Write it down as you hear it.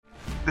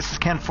This is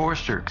Ken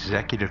Forrester,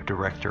 Executive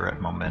Director at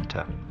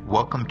Momenta.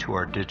 Welcome to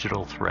our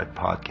Digital Thread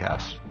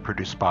podcast,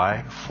 produced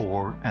by,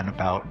 for, and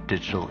about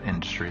digital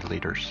industry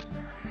leaders.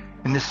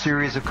 In this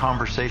series of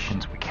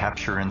conversations, we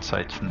capture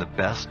insights from the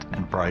best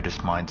and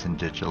brightest minds in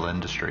digital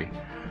industry.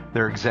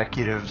 They're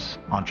executives,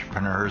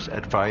 entrepreneurs,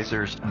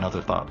 advisors, and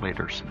other thought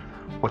leaders.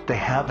 What they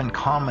have in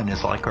common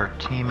is, like our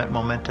team at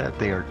Momenta,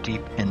 they are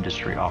deep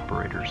industry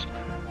operators.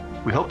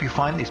 We hope you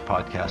find these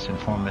podcasts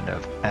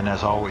informative, and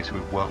as always, we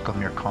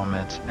welcome your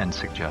comments and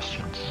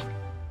suggestions.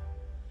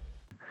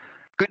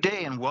 Good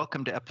day and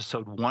welcome to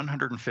episode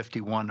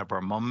 151 of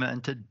our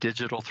Momenta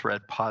Digital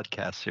Thread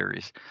podcast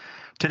series.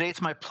 Today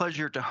it's my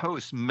pleasure to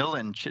host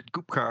Milind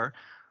Chitgupkar,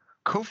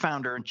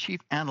 co-founder and chief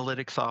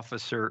analytics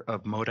officer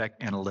of Modak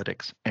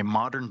Analytics, a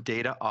modern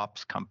data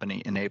ops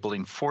company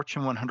enabling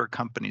Fortune 100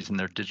 companies in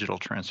their digital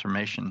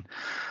transformation.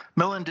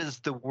 Milind is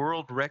the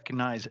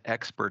world-recognized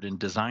expert in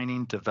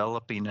designing,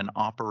 developing, and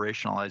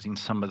operationalizing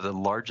some of the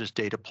largest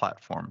data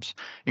platforms,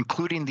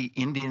 including the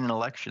Indian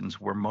elections,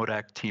 where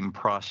Modak team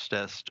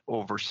processed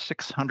over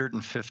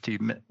 650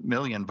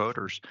 million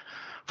voters.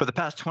 For the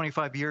past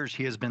 25 years,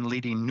 he has been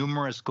leading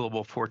numerous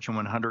global Fortune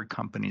 100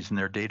 companies in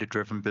their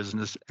data-driven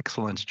business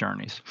excellence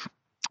journeys,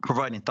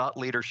 providing thought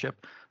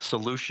leadership,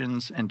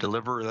 solutions, and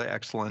delivery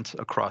excellence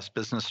across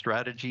business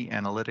strategy,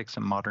 analytics,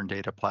 and modern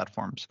data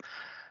platforms.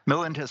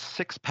 Milind has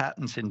 6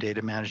 patents in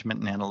data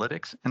management and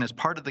analytics and is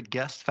part of the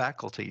guest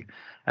faculty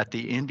at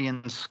the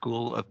Indian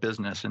School of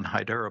Business in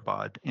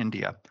Hyderabad,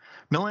 India.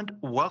 Milind,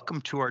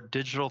 welcome to our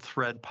Digital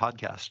Thread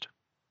podcast.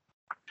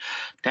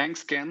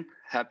 Thanks, Ken.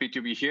 Happy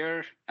to be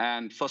here.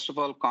 And first of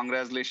all,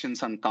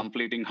 congratulations on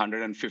completing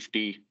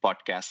 150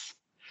 podcasts.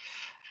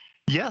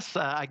 Yes,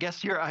 I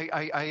guess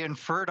I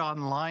inferred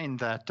online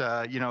that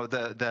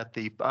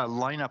the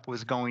lineup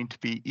was going to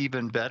be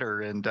even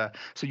better, and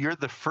so you're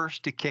the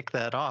first to kick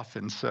that off.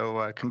 And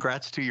so,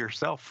 congrats to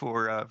yourself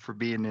for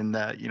being in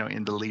that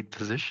in the lead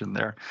position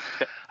there.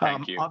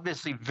 Thank you.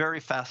 Obviously,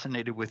 very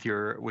fascinated with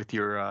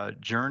your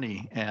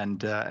journey,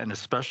 and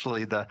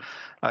especially the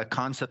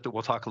concept that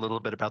we'll talk a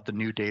little bit about, the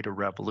new data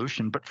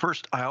revolution. But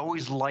first, I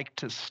always like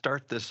to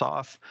start this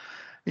off,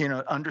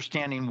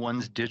 understanding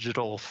one's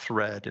digital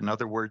thread. In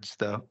other words,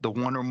 the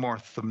one or more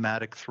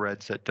thematic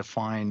threads that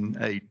define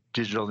a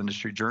digital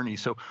industry journey.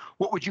 So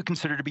what would you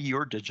consider to be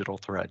your digital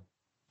thread?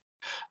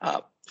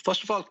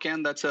 First of all,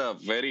 Ken, that's a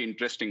very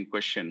interesting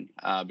question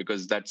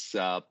because that's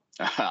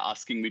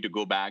asking me to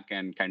go back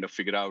and kind of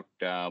figure out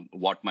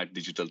what my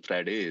digital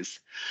thread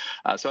is.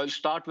 So I'll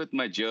start with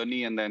my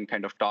journey and then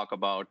kind of talk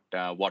about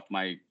what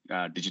my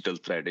digital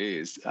thread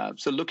is.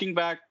 So looking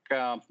back,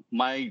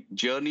 my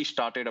journey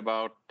started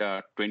about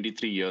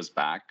 23 years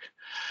back.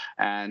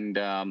 And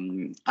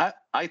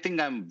I think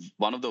I'm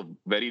one of the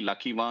very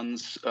lucky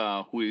ones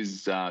who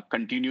is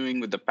continuing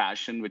with the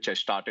passion which I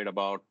started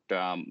about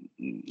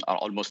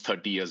almost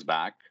 30 years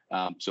back.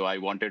 So I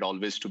wanted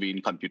always to be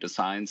in computer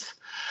science.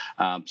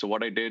 So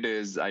what I did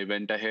is I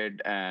went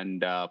ahead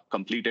and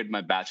completed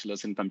my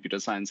bachelor's in computer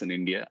science in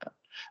India.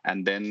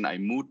 And then I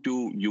moved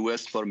to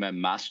US for my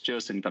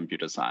master's in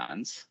computer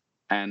science.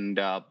 And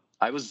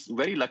I was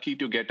very lucky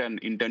to get an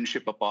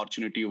internship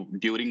opportunity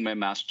during my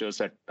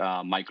master's at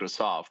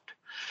Microsoft.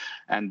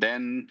 And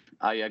then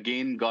I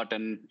again got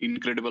an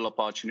incredible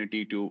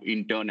opportunity to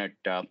intern at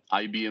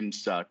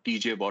IBM's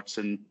TJ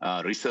Watson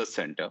Research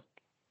Center.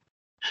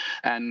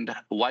 And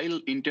while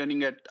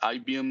interning at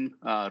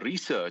IBM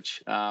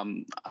Research,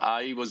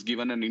 I was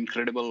given an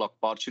incredible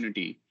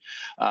opportunity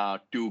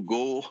to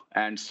go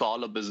and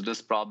solve a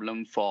business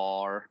problem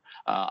for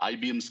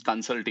IBM's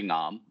consulting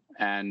arm.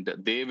 And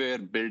they were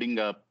building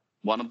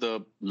one of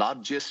the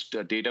largest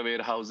data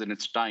warehouse in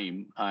its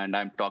time, and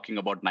I'm talking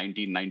about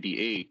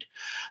 1998,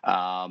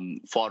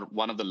 for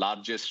one of the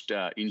largest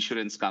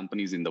insurance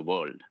companies in the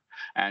world.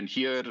 And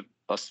here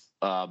was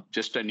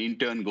just an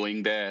intern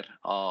going there,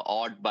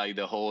 awed by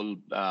the whole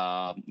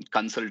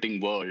consulting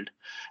world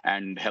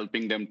and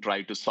helping them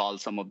try to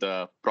solve some of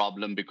the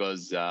problem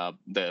because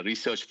the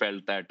research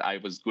felt that I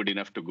was good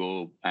enough to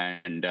go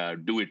and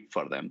do it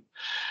for them.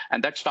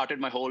 And that started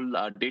my whole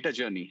data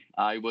journey.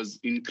 I was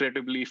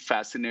incredibly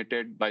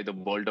fascinated by the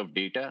world of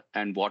data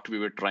and what we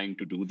were trying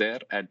to do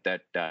there at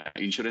that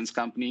insurance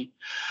company.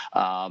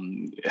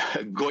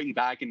 Going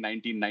back in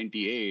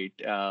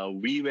 1998,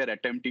 we were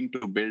attempting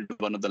to build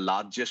one of the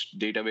largest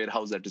data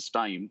warehouse at this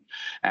time.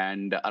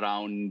 And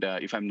around,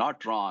 if I'm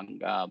not wrong,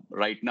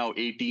 right now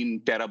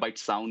 18 terabytes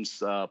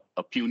sounds a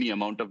puny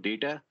amount of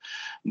data.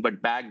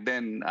 But back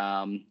then,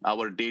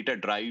 our data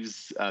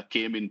drives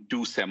came in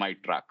 2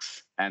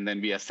 semi-trucks. And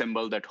then we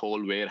assembled that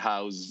whole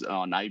warehouse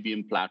on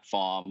IBM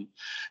platform,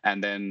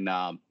 and then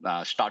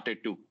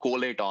started to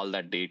collate all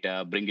that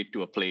data, bring it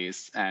to a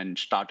place, and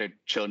started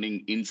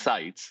churning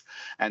insights.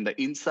 And the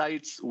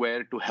insights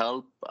were to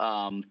help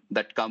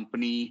that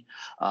company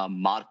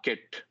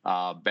market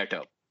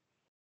better.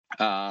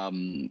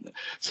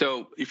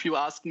 So if you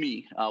ask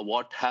me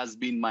what has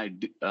been my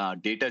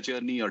data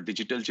journey or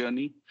digital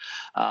journey,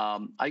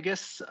 I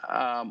guess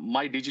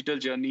my digital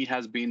journey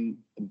has been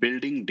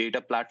building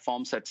data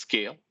platforms at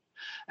scale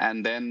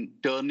and then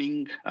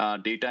turning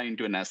data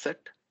into an asset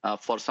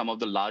for some of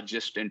the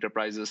largest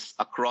enterprises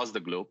across the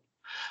globe.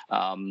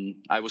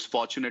 I was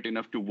fortunate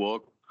enough to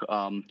work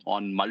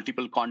on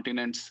multiple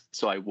continents.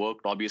 So I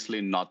worked obviously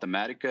in North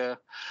America,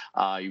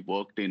 I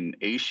worked in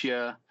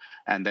Asia,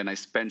 and then I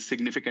spent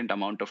significant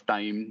amount of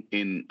time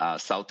in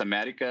South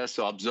America.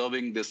 So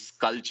observing these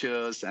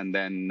cultures and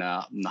then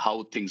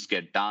how things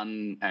get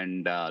done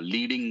and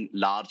leading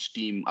large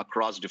team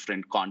across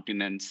different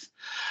continents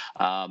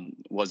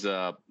was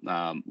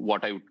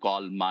what I would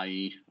call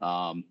my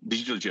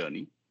digital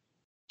journey.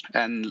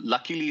 And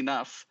luckily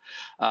enough,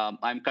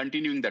 I'm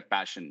continuing that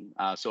passion.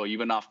 So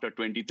even after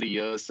 23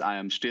 years, I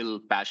am still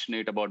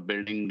passionate about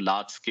building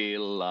large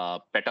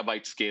scale,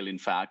 petabyte scale, in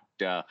fact,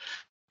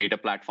 data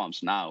platforms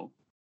now.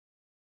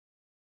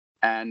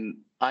 And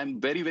I'm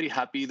very, very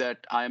happy that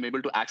I am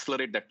able to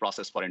accelerate that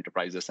process for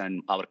enterprises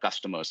and our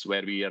customers,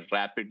 where we are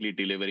rapidly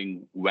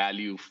delivering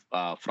value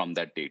from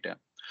that data.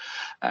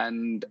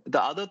 And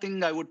the other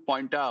thing I would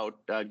point out,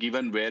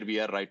 given where we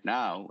are right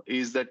now,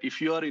 is that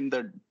if you are in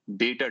the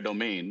data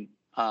domain,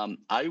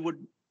 I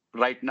would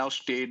right now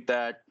state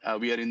that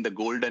we are in the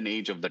golden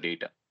age of the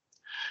data.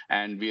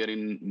 And we are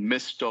in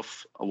midst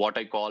of what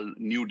I call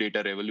new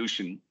data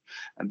revolution,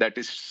 and that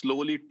is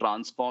slowly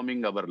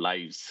transforming our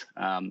lives.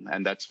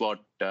 And that's what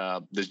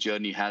this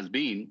journey has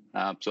been.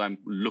 So I'm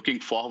looking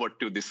forward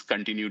to this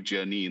continued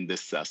journey in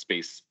this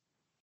space.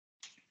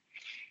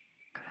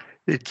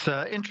 It's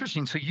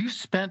interesting. So you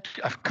spent,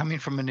 coming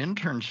from an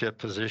internship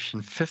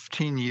position,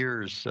 15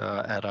 years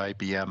at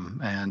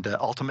IBM and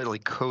ultimately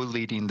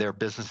co-leading their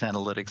business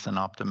analytics and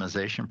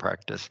optimization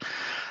practice.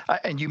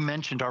 And you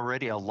mentioned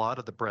already a lot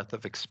of the breadth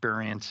of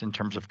experience in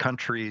terms of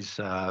countries,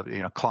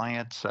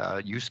 clients,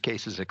 use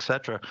cases, et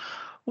cetera.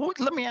 Well,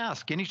 let me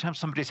ask, anytime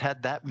somebody's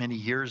had that many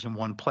years in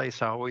one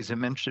place, I always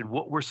am interested,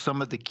 what were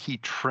some of the key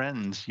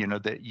trends,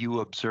 that you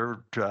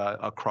observed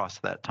across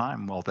that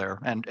time while there,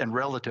 and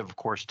relative, of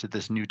course, to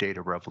this new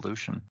data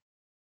revolution?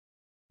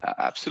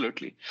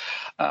 Absolutely.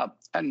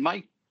 And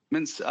my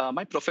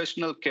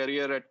professional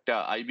career at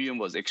IBM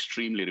was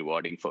extremely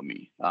rewarding for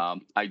me.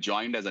 I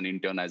joined as an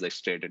intern, as I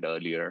stated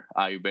earlier.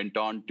 I went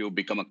on to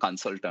become a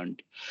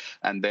consultant,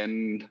 and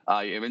then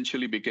I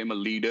eventually became a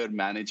leader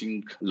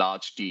managing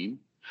large team.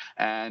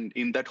 And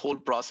in that whole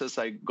process,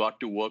 I got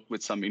to work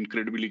with some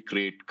incredibly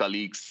great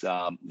colleagues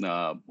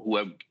who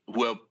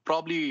have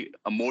probably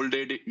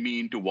molded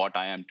me into what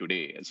I am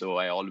today. And so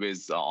I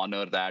always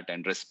honor that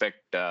and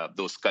respect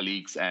those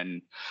colleagues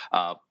and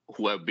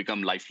who have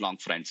become lifelong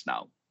friends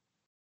now.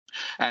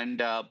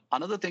 And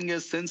another thing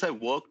is, since I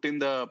worked in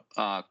the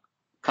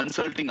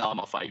consulting arm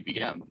of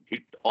IBM,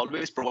 it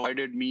always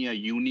provided me a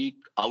unique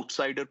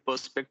outsider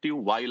perspective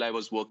while I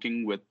was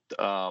working with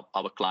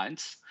our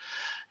clients,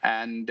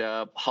 and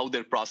how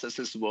their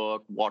processes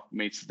work, what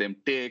makes them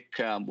tick,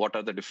 what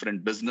are the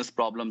different business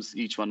problems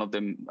each one of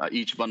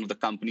the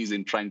companies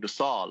in trying to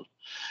solve.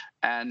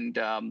 And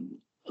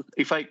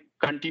if I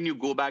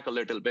go back a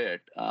little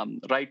bit,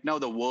 right now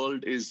the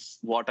world is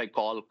what I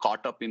call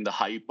caught up in the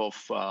hype of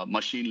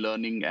machine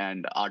learning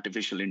and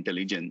artificial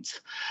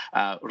intelligence.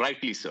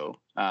 Rightly so,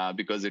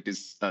 because it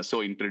is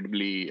so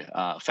incredibly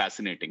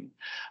fascinating.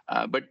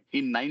 But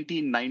in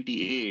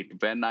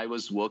 1998, when I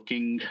was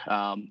working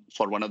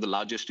for one of the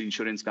largest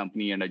insurance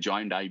company and I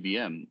joined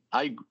IBM,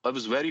 I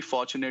was very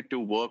fortunate to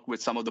work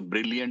with some of the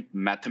brilliant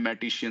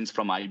mathematicians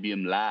from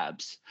IBM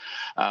labs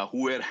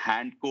who were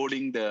hand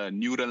coding the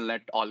neural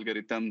net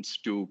algorithms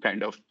to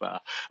kind of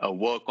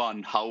work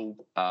on how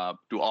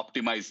to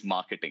optimize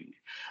marketing.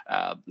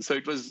 So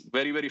it was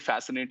very, very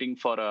fascinating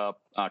for a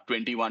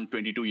 21,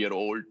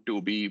 22-year-old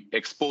to be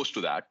exposed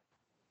to that.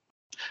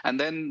 And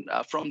then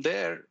from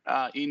there,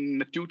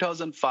 in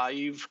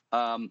 2005,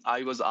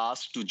 I was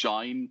asked to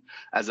join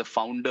as a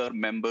founder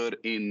member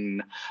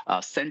in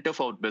Center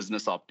for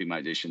Business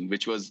Optimization,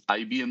 which was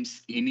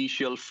IBM's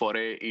initial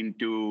foray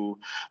into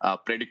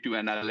predictive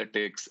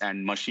analytics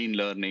and machine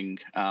learning.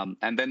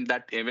 And then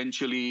that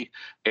eventually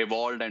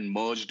evolved and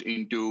merged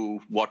into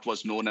what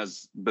was known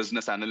as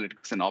Business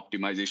Analytics and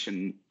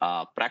Optimization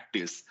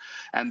practice.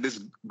 And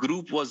this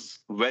group was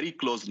very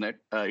close-knit.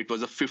 It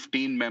was a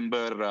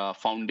 15-member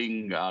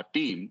founding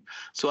team.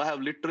 So I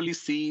have literally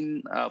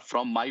seen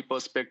from my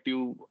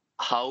perspective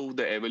how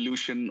the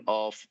evolution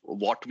of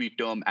what we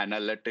term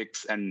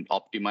analytics and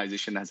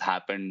optimization has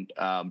happened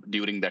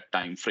during that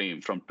time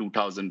frame from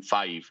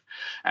 2005.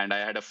 And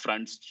I had a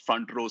front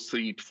row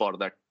seat for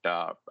that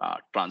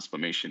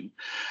transformation.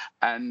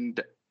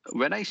 And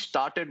when I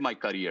started my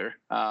career,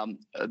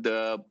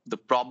 the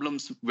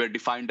problems were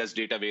defined as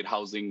data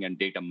warehousing and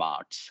data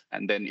marts.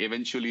 And then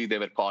eventually they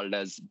were called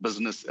as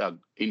business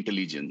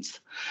intelligence.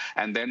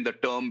 And then the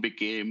term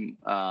became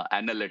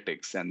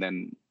analytics. And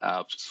then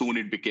soon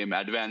it became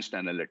advanced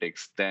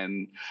analytics.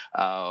 Then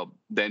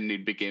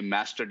it became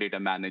master data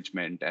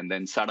management. And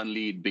then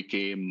suddenly it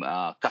became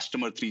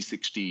customer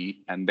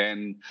 360. And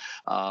then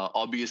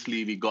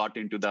obviously we got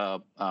into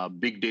the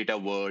big data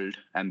world.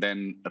 And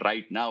then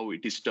right now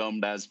it is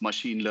termed as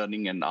machine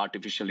learning and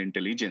artificial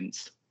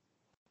intelligence.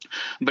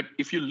 But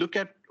if you look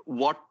at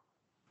what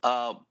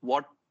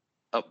what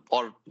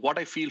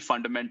I feel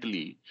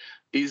fundamentally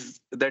is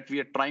that we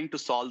are trying to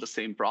solve the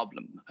same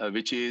problem,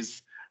 which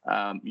is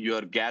you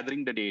are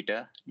gathering the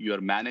data, you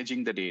are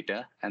managing the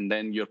data, and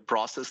then you're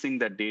processing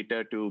that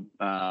data to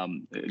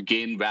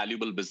gain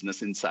valuable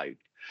business insight.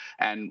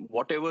 And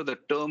whatever the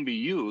term we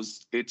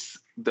use, it's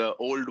the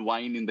old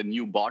wine in the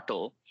new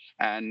bottle,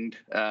 and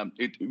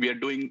we are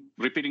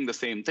repeating the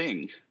same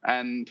thing.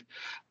 And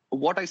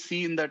what I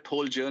see in that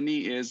whole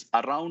journey is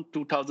around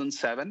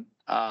 2007,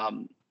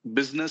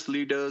 business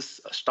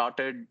leaders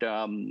started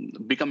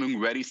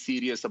becoming very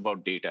serious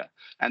about data.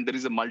 And there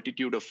is a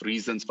multitude of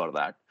reasons for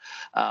that.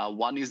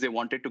 One is they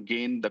wanted to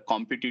gain the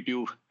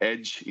competitive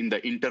edge in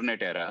the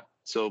internet era.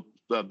 So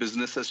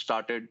businesses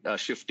started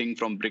shifting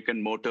from brick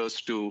and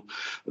mortars to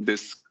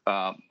this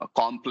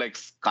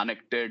complex,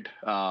 connected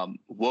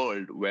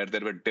world where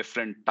there were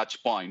different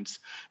touch points,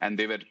 and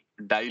they were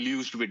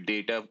deluged with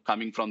data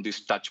coming from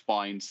these touch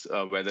points,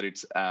 whether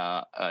it's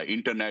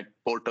internet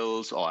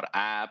portals or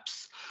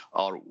apps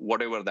or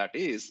whatever that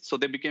is. So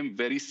they became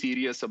very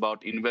serious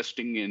about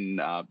investing in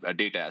a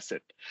data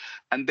asset.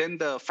 And then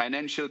the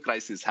financial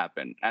crisis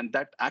happened, and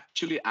that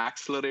actually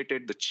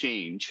accelerated the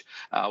change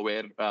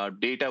where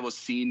data was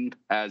seen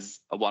as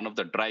one of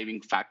the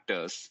driving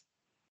factors.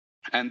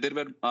 And there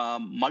were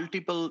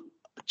multiple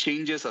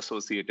changes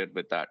associated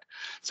with that.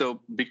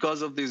 So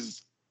because of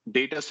these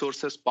data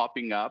sources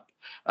popping up,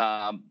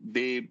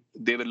 they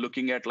were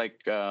looking at like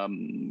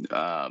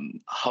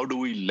how do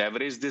we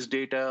leverage this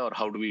data, or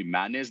how do we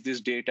manage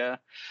this data,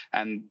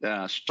 and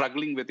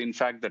struggling with, in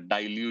fact, the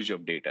deluge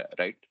of data,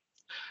 right?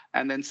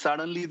 And then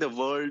suddenly the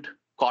world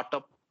caught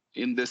up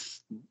in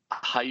this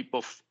hype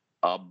of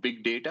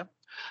big data.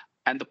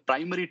 And the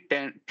primary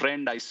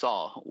trend I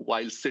saw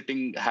while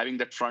having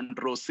that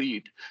front row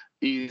seat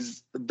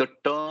is the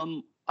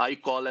term I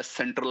call as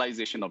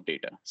centralization of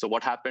data. So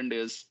what happened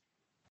is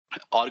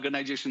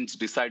organizations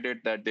decided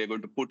that they're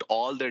going to put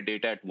all their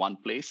data at one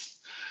place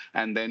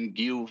and then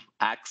give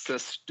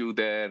access to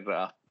their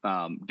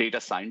data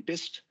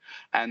scientist.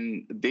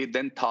 And they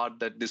then thought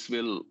that this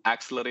will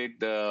accelerate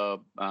the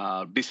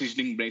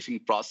decision-making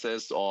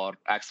process or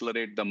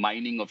accelerate the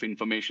mining of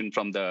information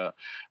from the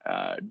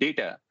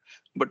data.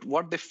 But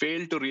what they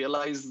failed to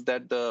realize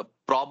that the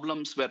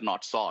problems were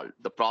not solved.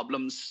 The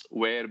problems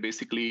were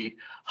basically,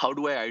 how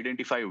do I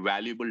identify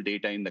valuable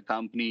data in the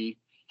company?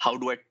 How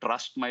do I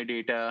trust my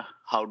data?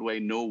 How do I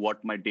know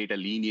what my data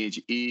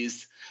lineage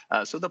is?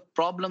 So the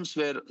problems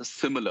were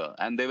similar,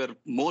 and they were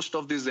most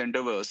of these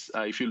endeavors.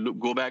 If you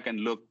go back and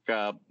look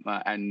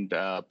and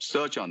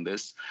search on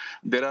this,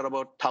 there are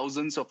about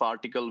thousands of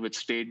articles which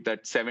state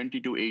that 70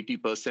 to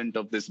 80%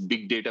 of these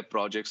big data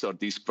projects or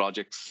these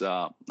projects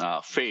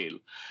fail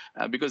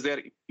because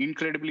they're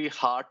incredibly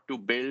hard to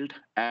build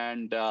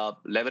and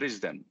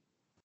leverage them.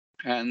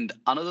 And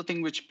another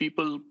thing which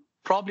people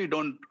probably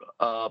don't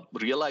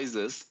realize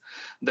is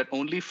that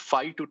only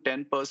 5 to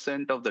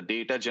 10% of the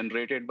data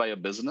generated by a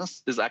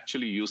business is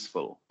actually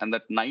useful, and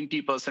that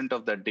 90%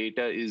 of that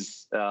data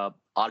is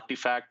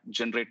artifact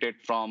generated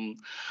from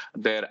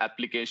their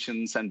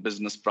applications and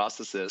business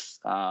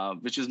processes,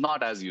 which is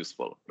not as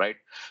useful, right?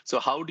 So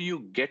how do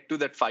you get to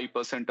that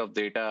 5% of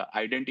data,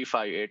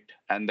 identify it,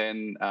 and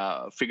then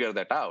figure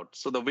that out?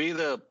 So the way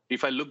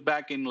if I look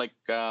back in like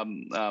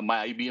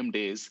my IBM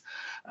days,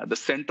 the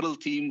central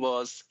theme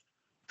was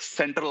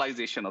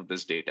centralization of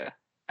this data.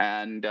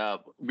 And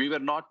we were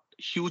not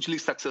hugely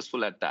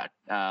successful at that,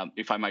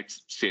 if I might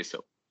say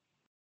so.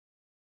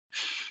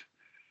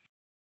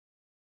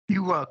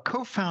 You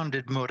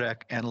co-founded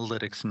Modak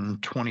Analytics in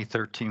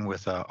 2013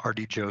 with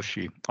R.D.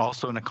 Joshi,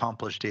 also an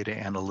accomplished data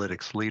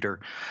analytics leader.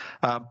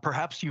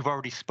 Perhaps you've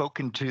already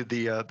spoken to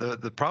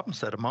the problem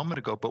set a moment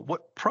ago, but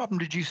what problem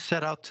did you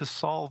set out to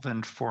solve,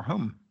 and for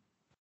whom?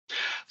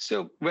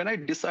 So when I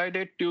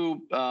decided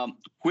to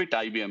quit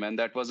IBM, and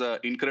that was an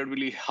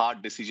incredibly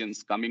hard decision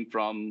coming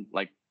from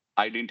like,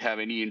 I didn't have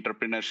any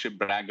entrepreneurship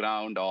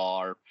background,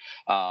 or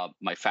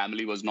my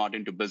family was not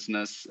into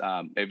business.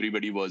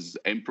 Everybody was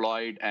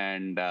employed,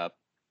 and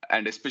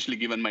especially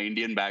given my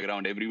Indian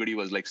background, everybody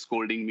was like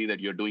scolding me that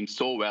you're doing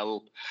so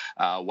well.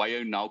 Why are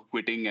you now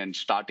quitting and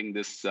starting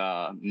this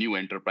new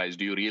enterprise?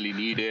 Do you really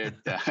need it?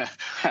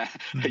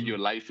 Your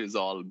life is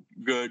all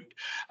good.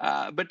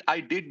 But I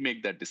did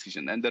make that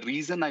decision. And the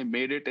reason I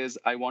made it is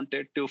I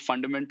wanted to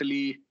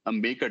fundamentally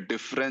make a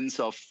difference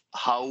of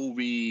how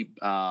we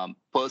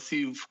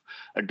perceive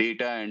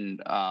data,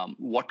 and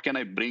what can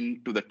I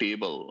bring to the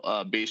table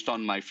based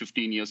on my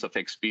 15 years of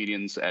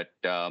experience at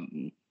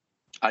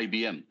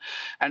IBM.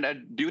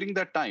 And during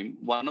that time,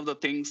 one of the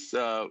things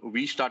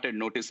we started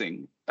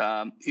noticing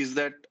is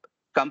that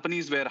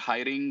companies were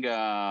hiring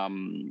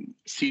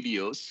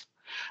CDOs,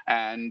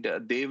 and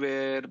they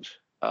were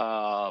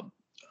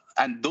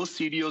and those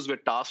CDOs were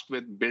tasked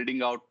with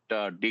building out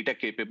data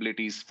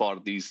capabilities for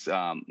these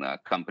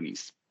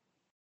companies.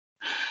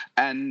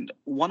 And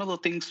one of the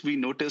things we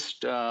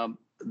noticed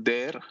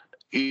there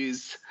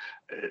is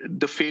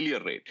the failure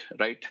rate,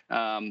 right?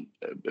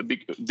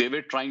 They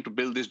were trying to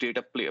build these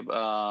data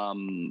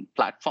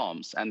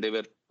platforms, and they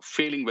were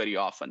failing very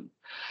often.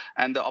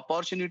 And the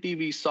opportunity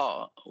we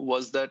saw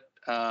was that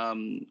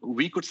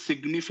we could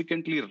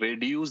significantly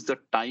reduce the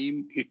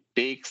time it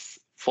takes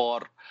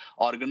for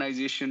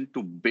organization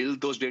to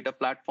build those data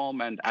platform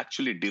and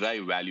actually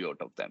derive value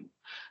out of them.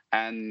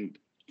 And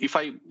if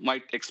I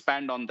might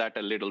expand on that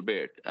a little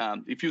bit,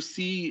 if you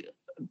see,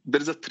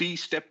 there is a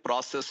 3-step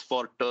process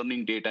for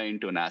turning data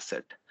into an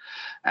asset.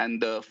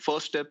 And the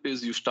first step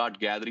is you start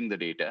gathering the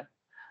data.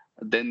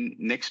 Then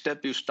next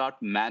step, you start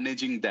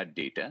managing that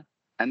data.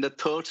 And the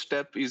third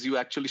step is you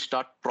actually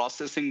start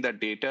processing that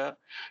data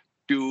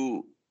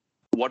to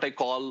what I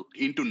call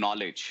into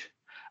knowledge.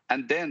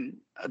 And then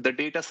the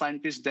data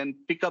scientists then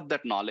pick up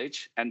that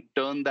knowledge and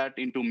turn that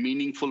into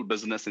meaningful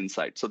business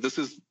insight. So this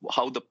is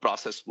how the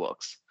process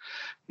works.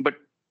 But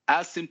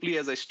as simply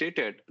as I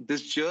stated,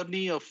 this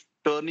journey of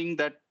turning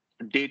that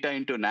data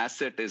into an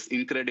asset is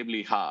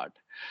incredibly hard.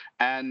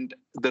 And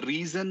the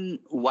reason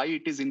why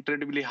it is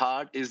incredibly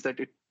hard is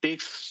that it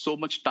takes so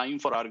much time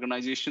for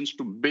organizations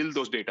to build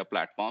those data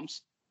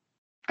platforms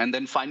and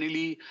then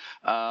finally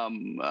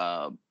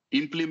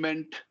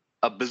implement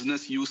a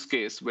business use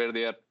case where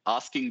they are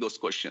asking those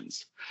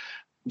questions.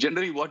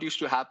 Generally, what used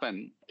to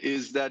happen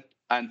is that,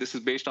 and this is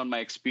based on my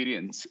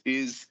experience,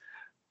 is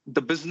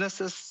the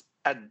businesses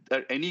at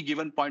any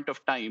given point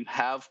of time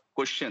have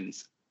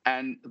questions,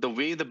 and the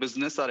way the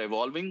business are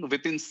evolving,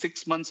 within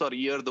 6 months or a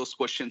year, those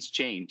questions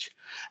change.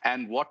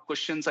 And what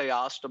questions I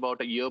asked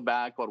about a year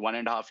back or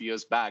 1.5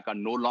 years back are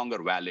no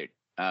longer valid.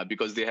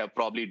 Because they have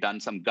probably done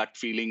some gut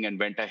feeling and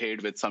went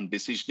ahead with some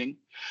decisioning.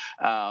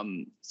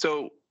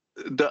 So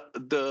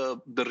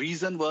the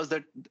reason was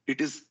that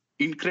it is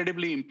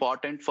incredibly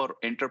important for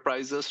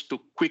enterprises to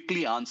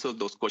quickly answer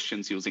those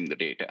questions using the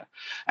data.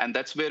 And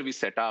that's where we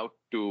set out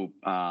to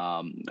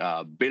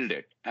build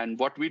it. And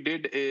what we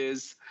did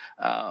is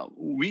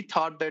we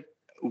thought that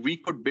we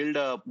could build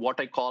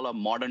what I call a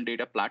modern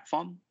data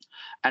platform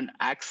and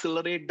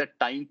accelerate the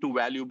time to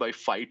value by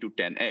 5 to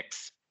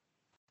 10x.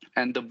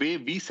 And the way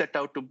we set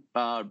out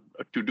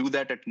to do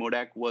that at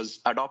Modak was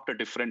adopt a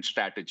different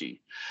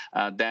strategy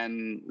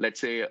than, let's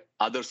say,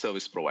 other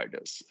service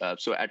providers.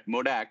 So at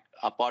Modak,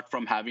 apart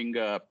from having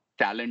a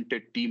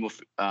talented team of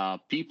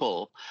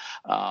people,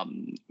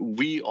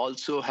 we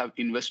also have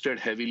invested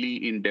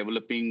heavily in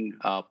developing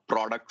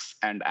products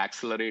and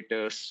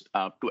accelerators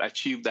to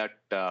achieve that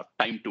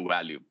time to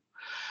value.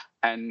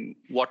 And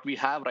what we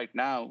have right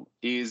now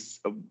is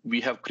we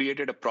have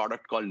created a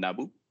product called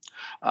Nabu,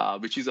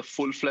 which is a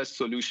full-fledged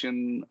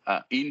solution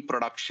in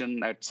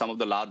production at some of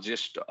the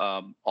largest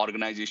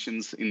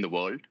organizations in the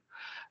world.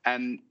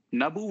 And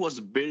Nabu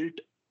was built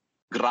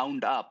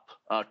ground up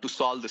to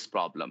solve this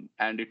problem.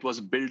 And it was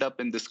built up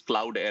in this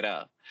cloud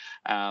era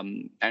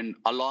and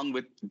along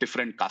with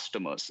different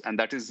customers. And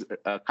that is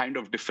kind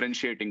of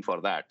differentiating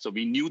for that. So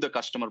we knew the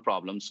customer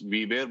problems.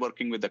 We were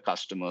working with the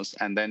customers.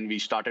 And then we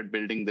started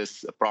building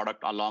this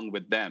product along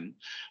with them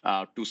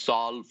to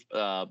solve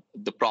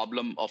the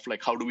problem of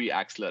like, how do we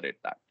accelerate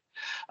that?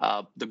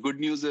 The good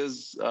news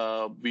is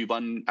we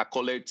won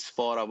accolades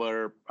for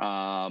our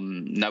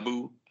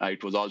Nabu.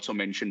 It was also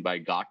mentioned by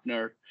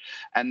Gartner.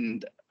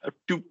 And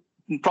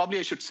probably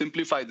I should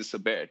simplify this a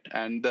bit.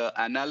 And the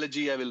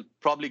analogy I will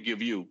probably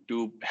give you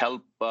to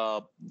help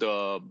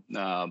the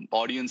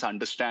audience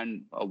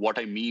understand what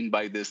I mean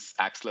by this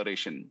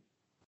acceleration.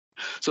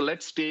 So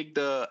let's take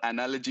the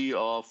analogy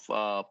of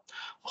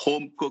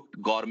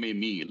home-cooked gourmet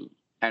meal.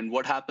 And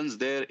what happens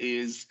there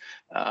is,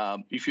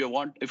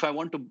 if I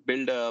want to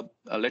build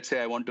let's say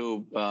I want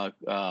to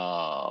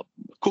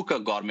cook a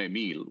gourmet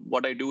meal,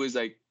 what I do is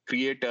I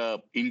create a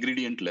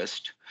ingredient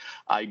list.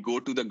 I go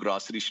to the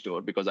grocery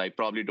store because I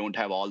probably don't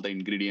have all the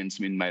ingredients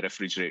in my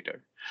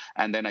refrigerator.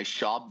 And then I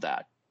shop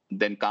that,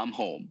 then come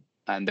home.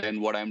 And then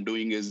what I'm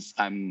doing is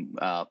I'm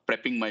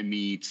prepping my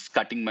meats,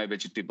 cutting my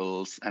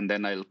vegetables, and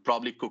then I'll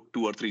probably cook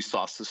 2 or 3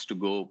 sauces to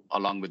go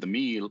along with the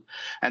meal.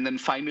 And then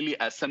finally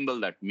assemble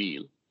that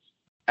meal.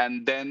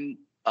 And then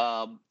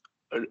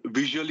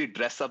visually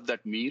dress up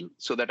that meal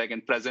so that I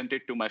can present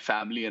it to my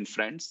family and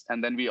friends.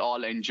 And then we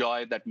all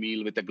enjoy that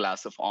meal with a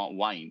glass of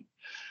wine.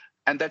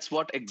 And that's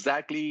what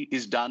exactly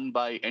is done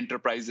by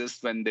enterprises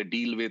when they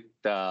deal with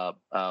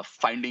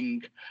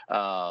finding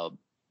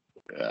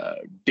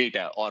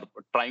data or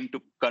trying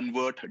to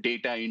convert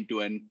data into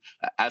an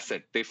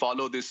asset. They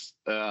follow this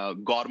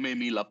gourmet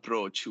meal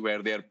approach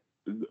where they're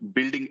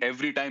building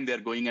every time they're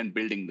going and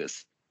building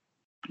this.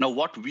 Now,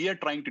 what we are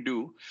trying to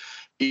do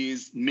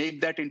is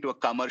make that into a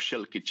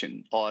commercial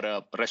kitchen or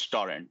a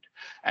restaurant.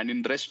 And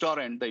in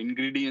restaurant, the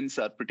ingredients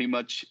are pretty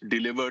much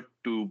delivered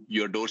to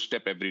your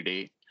doorstep every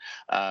day.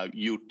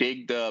 You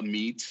take the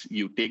meats,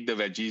 you take the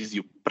veggies,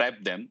 you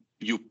prep them,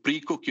 you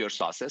pre-cook your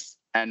sauces.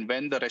 And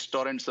when the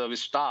restaurant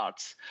service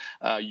starts,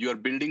 you're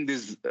building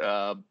these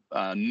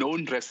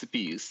known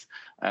recipes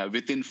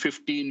within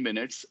 15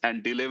 minutes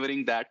and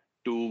delivering that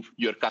to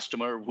your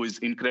customer who is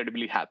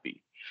incredibly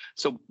happy.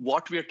 So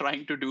what we are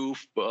trying to do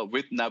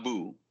with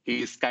Nabu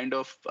is kind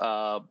of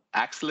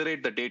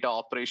accelerate the data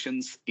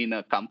operations in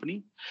a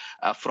company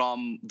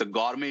from the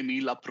gourmet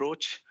meal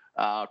approach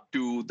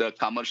to the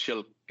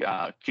commercial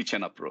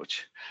kitchen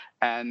approach.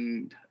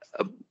 And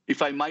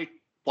if I might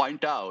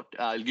point out,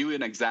 I'll give you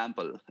an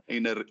example.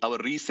 In our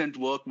recent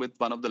work with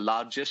one of the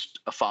largest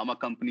pharma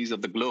companies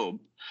of the globe,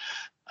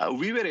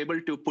 we were able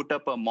to put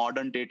up a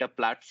modern data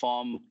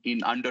platform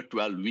in under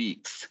 12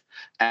 weeks.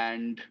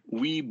 And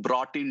we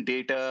brought in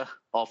data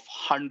of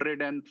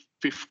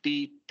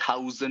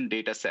 150,000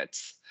 data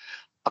sets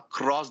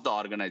across the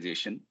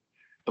organization.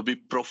 We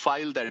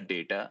profiled that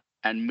data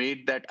and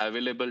made that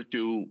available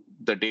to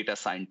the data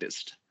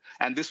scientist.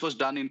 And this was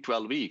done in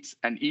 12 weeks.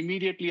 And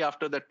immediately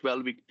after that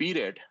 12-week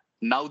period,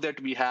 now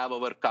that we have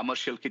our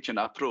commercial kitchen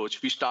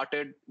approach, we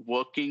started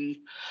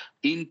working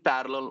in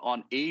parallel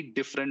on 8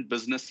 different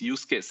business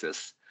use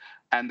cases.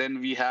 And then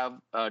we have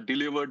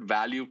delivered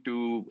value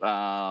to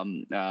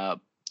our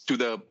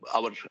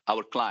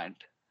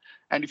client.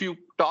 And if you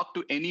talk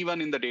to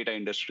anyone in the data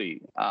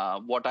industry,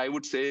 what I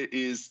would say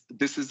is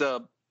this is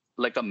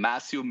like a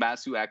massive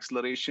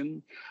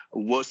acceleration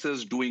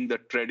versus doing the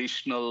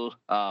traditional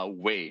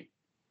way.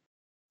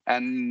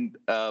 And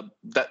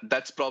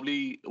that's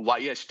probably why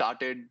I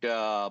started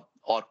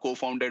or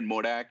co-founded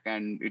Modak,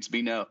 and it's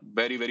been a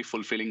very, very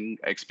fulfilling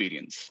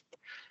experience.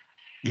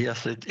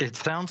 Yes, it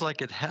sounds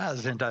like it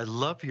has, and I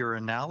love your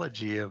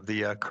analogy of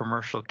the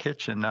commercial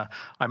kitchen.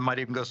 I might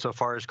even go so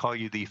far as call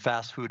you the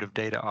fast food of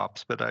data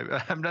ops, but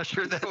I'm not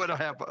sure that would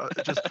have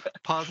just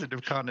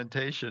positive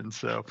connotations.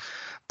 So,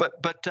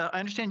 but I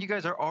understand you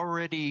guys are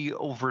already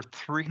over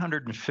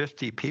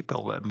 350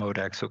 people at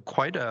Modak, so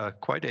quite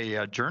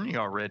a journey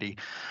already,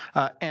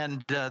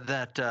 and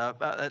that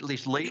at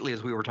least lately,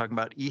 as we were talking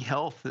about,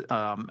 e-health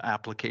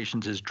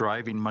applications is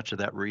driving much of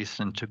that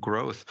recent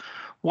growth.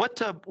 What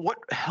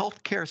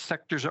healthcare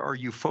sectors are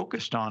you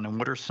focused on, and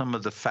what are some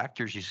of the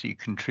factors you see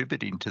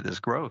contributing to this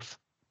growth?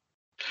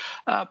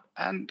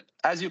 And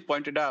as you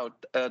pointed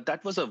out,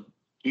 that was a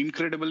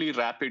incredibly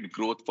rapid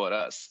growth for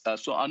us.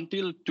 So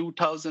until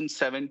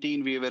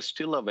 2017, we were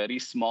still a very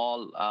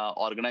small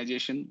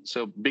organization.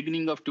 So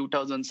beginning of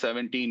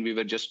 2017, we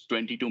were just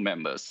 22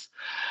 members.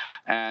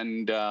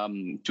 And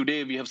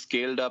today we have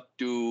scaled up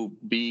to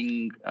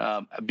being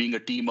a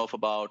team of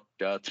about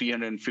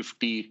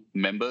 350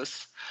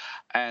 members.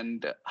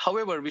 And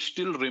however, we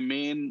still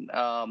remain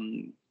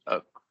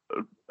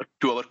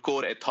to our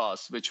core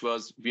ethos, which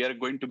was we are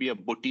going to be a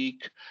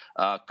boutique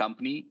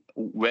company,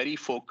 very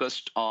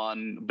focused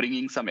on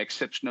bringing some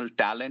exceptional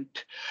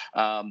talent,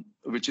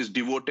 which is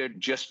devoted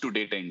just to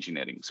data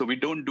engineering. So we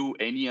don't do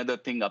any other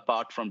thing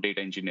apart from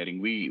data engineering.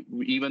 We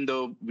even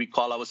though we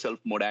call ourselves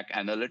Modak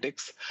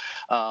Analytics,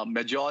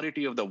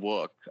 majority of the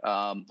work,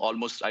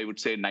 almost I would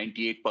say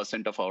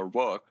 98% of our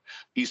work,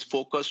 is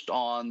focused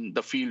on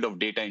the field of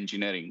data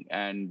engineering.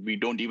 And we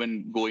don't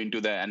even go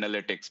into the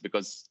analytics,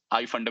 because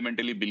I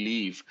fundamentally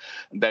believe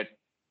that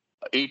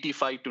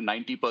 85 to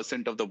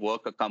 90% of the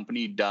work a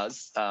company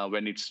does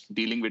when it's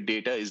dealing with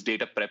data is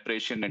data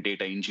preparation and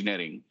data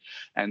engineering.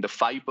 And the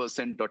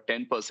 5% or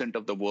 10%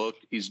 of the work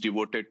is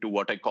devoted to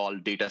what I call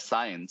data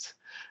science.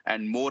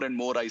 And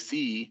more I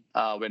see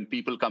when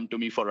people come to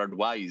me for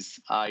advice,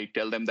 I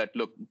tell them that,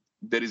 look,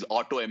 there is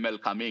auto ML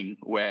coming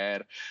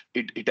where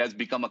it has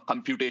become a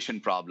computation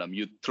problem.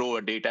 You throw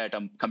a data at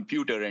a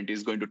computer and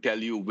it's going to tell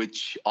you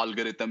which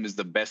algorithm is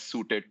the best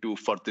suited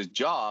for this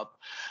job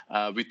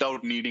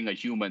without needing a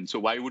human. So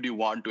why would you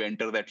want to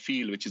enter that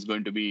field, which is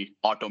going to be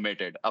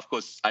automated? Of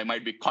course, I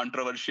might be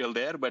controversial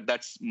there, but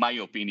that's my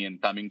opinion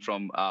coming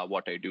from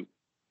what I do.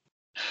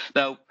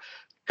 Now,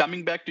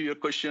 coming back to your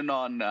question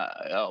on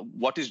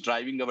what is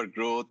driving our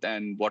growth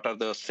and what are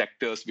the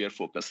sectors we are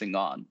focusing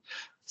on.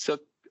 So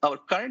our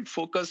current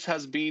focus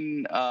has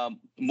been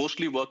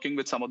mostly working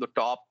with some of the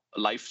top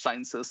life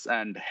sciences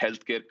and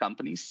healthcare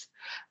companies.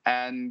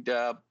 And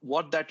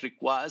what that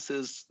requires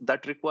is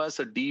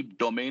a deep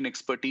domain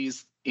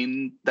expertise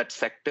in that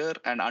sector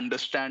and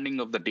understanding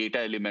of the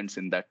data elements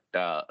in that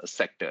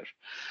sector.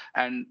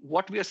 And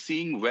what we are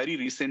seeing very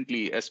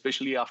recently,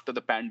 especially after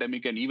the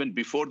pandemic and even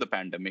before the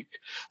pandemic,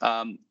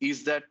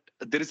 is that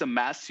there is a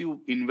massive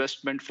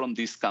investment from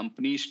these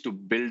companies to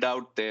build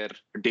out their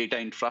data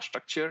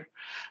infrastructure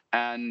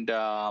and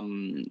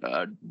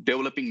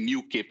developing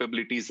new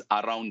capabilities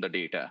around the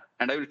data.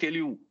 And I will tell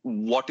you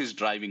what is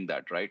driving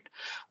that, right?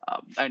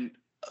 And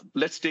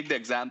let's take the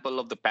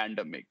example of the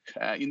pandemic.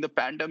 In the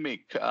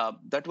pandemic,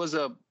 that was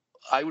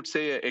I would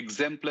say, an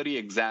exemplary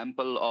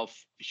example of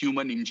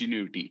human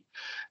ingenuity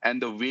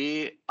and the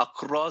way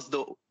across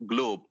the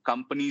globe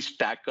companies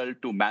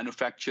tackled to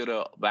manufacture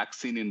a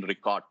vaccine in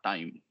record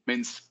time.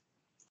 Means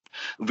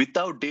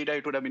without data,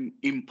 it would have been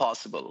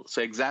impossible.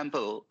 So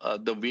example,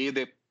 the way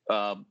they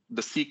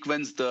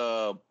sequenced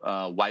the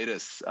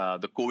virus,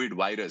 the COVID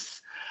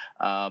virus,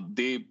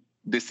 they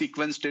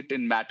sequenced it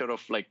in matter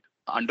of like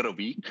under a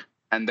week.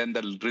 and then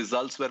the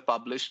results were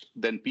published.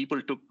 Then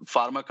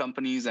pharma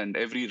companies and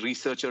every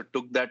researcher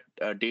took that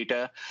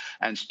data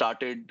and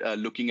started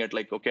looking at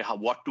like, okay,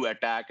 what to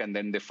attack. And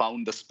then they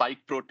found the spike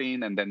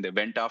protein, and then they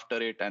went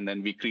after it. And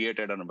then we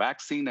created a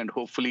vaccine, and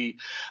hopefully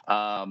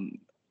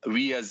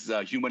we as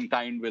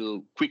humankind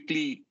will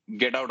quickly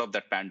get out of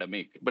that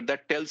pandemic. But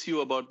that tells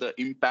you about the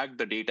impact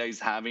the data is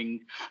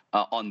having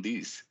on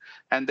these.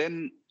 And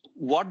then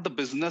what the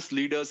business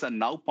leaders are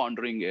now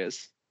pondering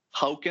is,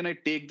 how can I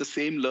take the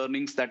same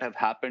learnings that have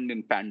happened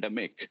in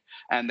pandemic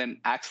and then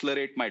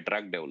accelerate my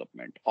drug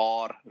development,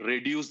 or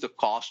reduce the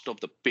cost of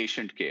the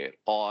patient care,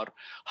 or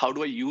how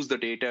do I use the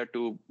data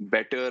to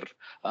better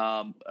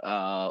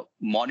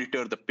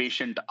monitor the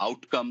patient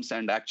outcomes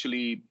and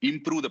actually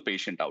improve the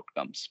patient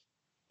outcomes?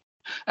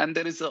 And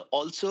there is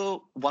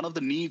also one of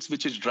the needs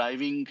which is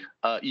driving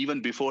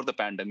even before the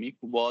pandemic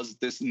was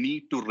this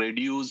need to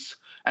reduce,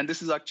 and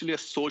this is actually a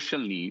social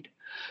need,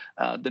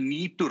 the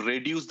need to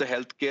reduce the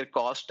healthcare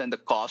cost and the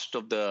cost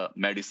of the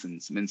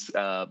medicines. Means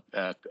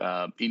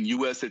in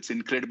US it's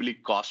incredibly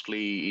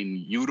costly.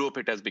 In Europe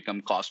it has become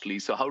costly.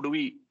 So how do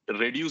we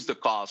reduce the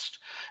cost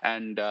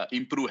and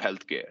improve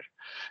healthcare?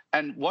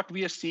 And what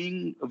we are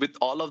seeing with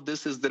all of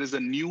this is there is a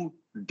new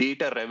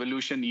data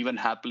revolution even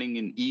happening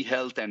in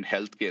e-health and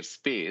healthcare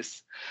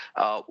space.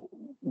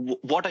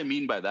 What I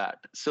mean by that,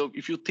 so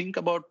if you think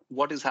about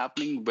what is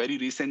happening very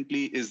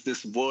recently is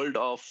this world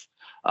of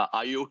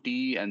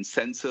IoT and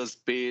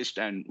sensors-based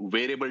and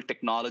wearable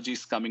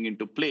technologies coming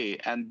into play,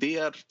 and they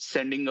are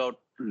sending out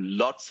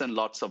lots and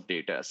lots of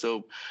data.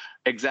 So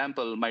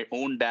example, my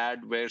own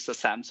dad wears a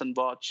Samsung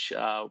watch,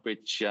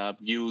 which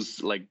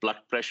use like blood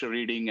pressure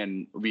reading,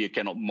 and we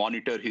can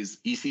monitor his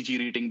ECG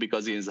reading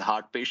because he is a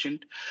heart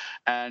patient.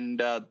 And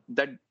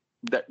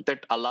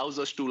that allows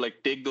us to like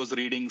take those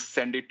readings,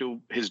 send it to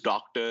his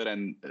doctor,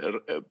 and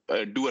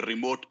do a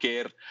remote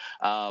care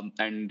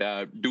and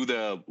do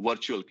the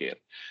virtual care.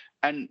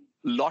 And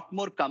a lot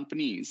more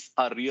companies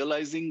are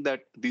realizing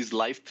that these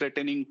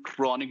life-threatening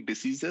chronic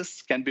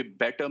diseases can be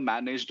better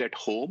managed at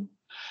home.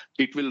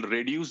 It will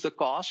reduce the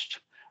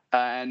cost,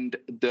 and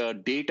the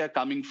data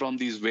coming from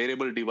these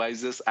wearable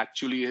devices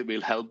actually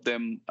will help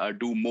them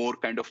do more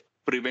kind of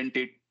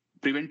preventive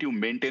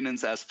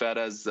maintenance as far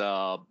as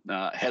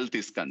health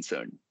is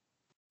concerned.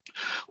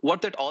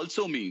 What that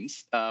also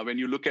means when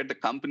you look at the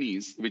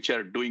companies which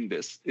are doing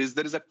this is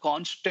there is a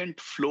constant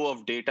flow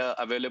of data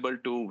available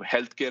to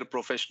healthcare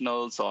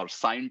professionals or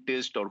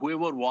scientists or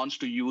whoever wants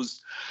to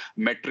use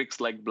metrics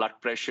like blood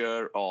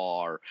pressure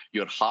or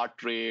your heart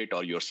rate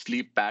or your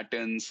sleep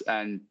patterns,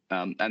 and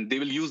they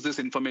will use this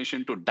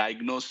information to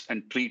diagnose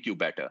and treat you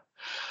better.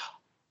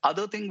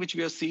 Other thing which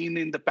we have seen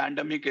in the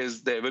pandemic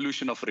is the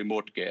evolution of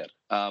remote care.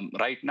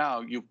 Right now,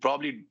 you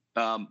probably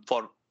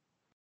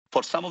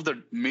for some of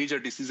the major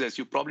diseases,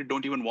 you probably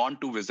don't even want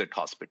to visit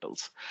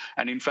hospitals.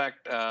 And in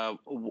fact,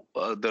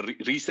 the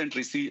recent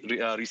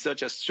research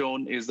has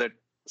shown is that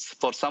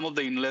for some of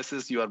the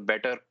illnesses, you are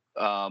better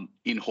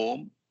in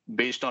home,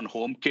 based on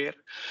home care.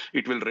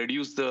 It will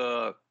reduce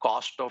the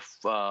cost of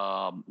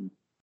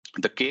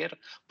the care.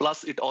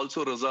 Plus, it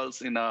also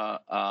results in a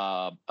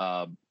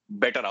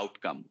better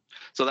outcome.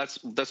 So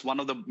that's one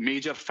of the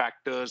major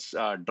factors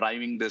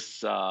driving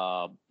this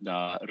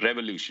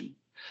revolution.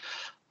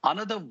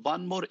 Another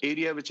one more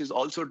area which is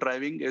also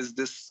driving is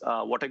this,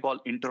 what I call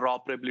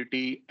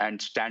interoperability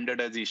and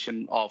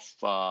standardization of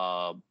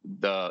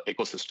the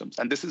ecosystems.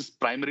 And this is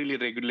primarily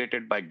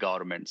regulated by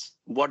governments.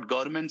 What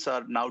governments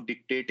are now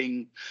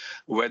dictating,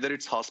 whether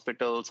it's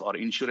hospitals or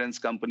insurance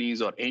companies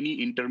or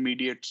any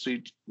intermediaries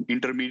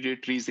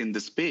in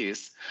the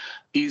space,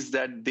 is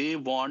that they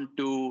want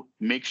to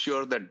make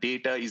sure that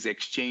data is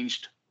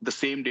exchanged, the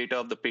same data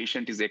of the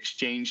patient is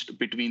exchanged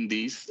between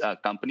these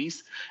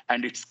companies,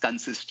 and it's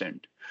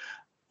consistent.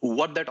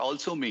 What that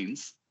also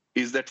means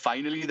is that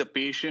finally the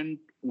patient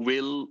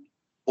will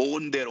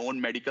own their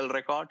own medical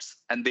records,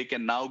 and they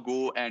can now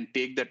go and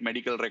take that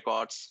medical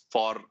records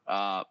for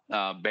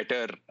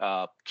better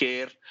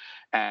care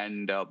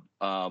and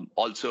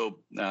also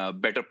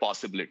better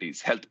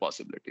possibilities, health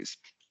possibilities.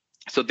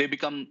 So they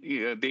become,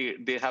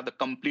 they have the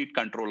complete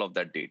control of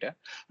that data.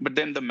 But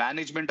then the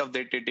management of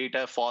that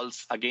data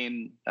falls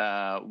again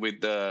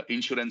with the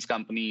insurance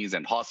companies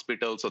and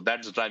hospitals. So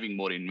that's driving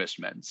more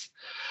investments.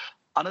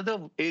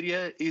 Another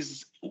area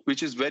is,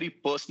 which is very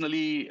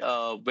personally,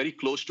 very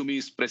close to me,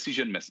 is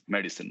precision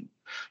medicine.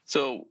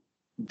 So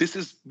this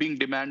is being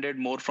demanded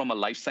more from a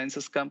life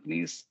sciences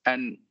companies.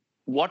 And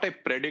what I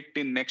predict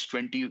in next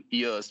 20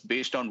 years,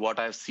 based on what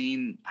I've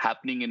seen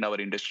happening in our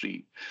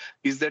industry,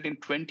 is that in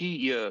 20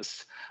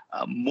 years,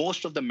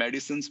 most of the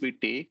medicines we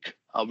take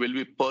will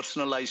be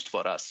personalized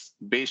for us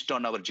based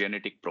on our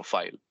genetic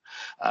profile.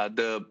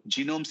 The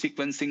genome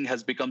sequencing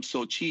has become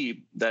so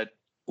cheap that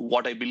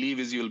what I believe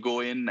is you'll go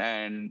in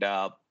and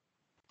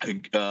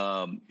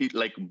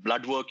like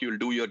blood work, you'll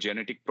do your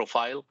genetic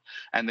profile,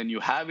 and then you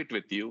have it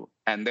with you.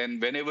 And then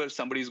whenever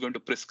somebody is going to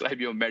prescribe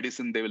your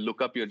medicine, they will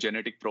look up your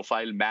genetic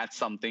profile, match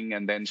something,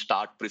 and then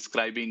start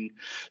prescribing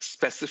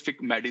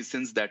specific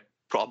medicines that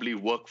probably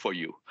work for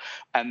you.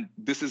 And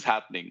this is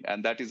happening.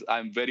 And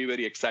I'm very,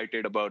 very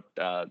excited about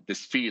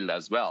this field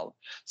as well.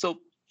 So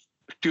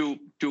to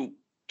to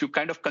to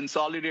kind of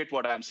consolidate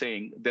what I'm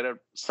saying, there are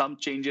some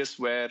changes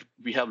where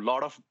we have a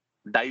lot of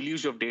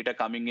deluge of data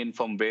coming in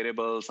from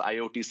wearables,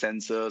 IoT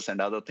sensors, and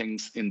other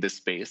things in this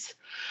space.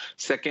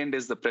 Second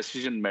is the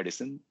precision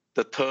medicine.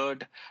 The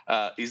third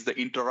is the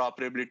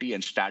interoperability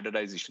and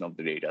standardization of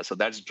the data. So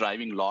that's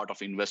driving a lot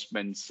of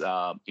investments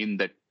in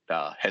the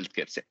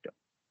healthcare sector.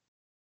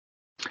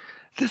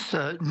 This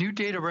new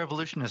data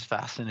revolution is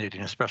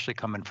fascinating, especially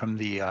coming from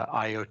the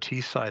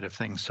IoT side of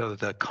things. So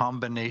the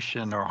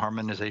combination or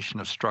harmonization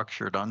of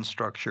structured,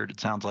 unstructured, it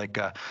sounds like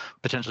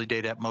potentially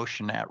data at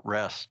motion, at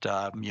rest,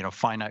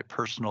 finite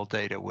personal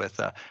data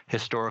with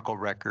historical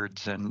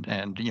records, and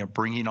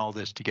bringing all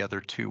this together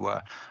to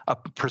a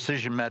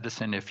precision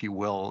medicine, if you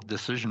will,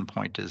 decision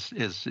point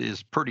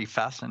is pretty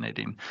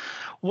fascinating.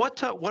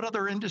 What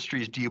other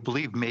industries do you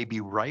believe may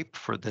be ripe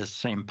for this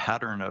same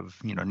pattern of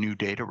new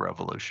data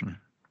revolution?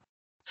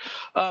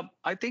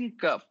 I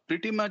think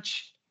pretty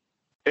much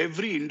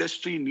every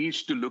industry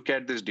needs to look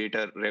at this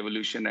data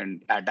revolution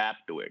and adapt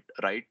to it,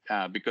 right?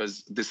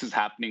 Because this is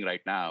happening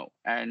right now.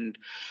 And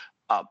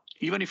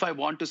even if I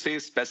want to say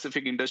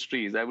specific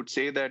industries, I would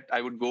say that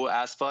I would go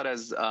as far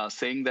as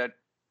saying that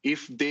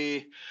if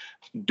they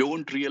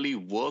don't really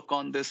work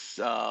on this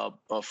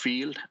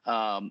field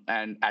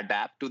and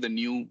adapt to the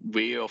new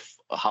way of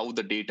how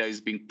the data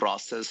is being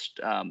processed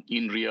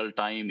in real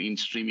time, in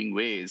streaming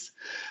ways,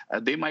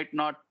 they might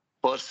not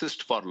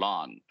persist for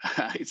long.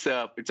 It's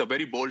a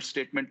very bold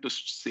statement to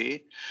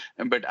say,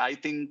 but I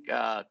think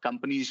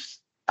companies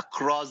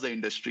across the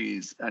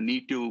industries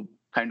need to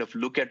kind of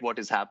look at what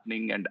is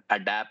happening and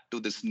adapt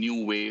to this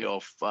new way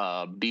of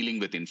dealing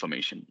with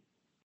information.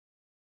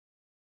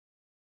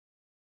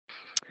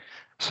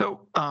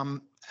 So,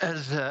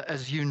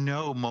 as you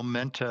know,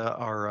 Momenta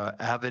are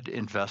avid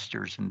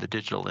investors in the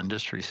digital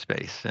industry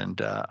space,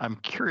 and I'm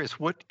curious,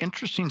 what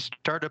interesting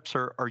startups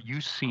are you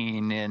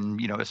seeing in,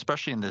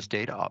 especially in this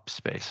data ops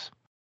space?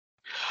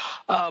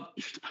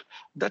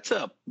 That's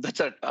a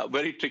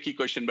very tricky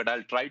question, but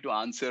I'll try to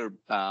answer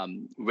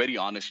very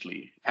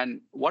honestly.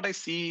 And what I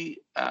see,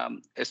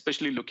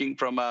 especially looking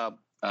from a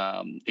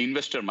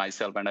investor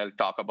myself, and I'll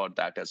talk about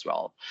that as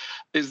well,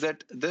 is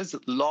that there's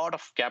a lot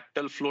of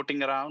capital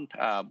floating around,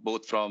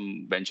 both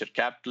from venture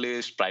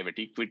capitalists, private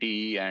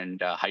equity, and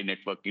high net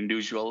worth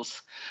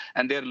individuals.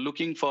 And they're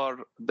looking for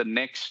the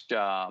next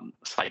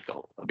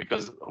cycle.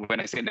 Because when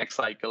I say next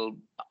cycle,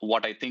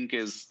 what I think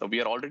is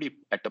we are already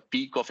at a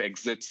peak of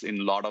exits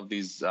in a lot of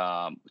these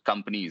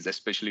companies,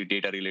 especially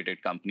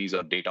data-related companies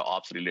or data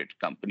ops-related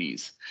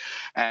companies.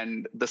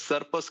 And the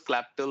surplus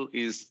capital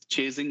is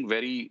chasing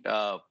very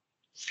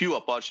few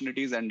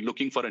opportunities and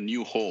looking for a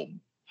new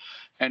home.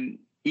 And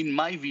in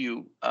my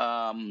view,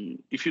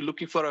 if you're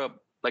looking for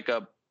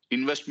a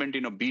investment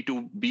in a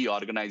B2B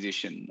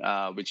organization,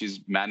 which is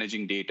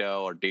managing data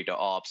or data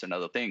ops and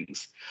other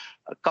things,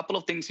 a couple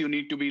of things you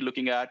need to be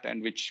looking at,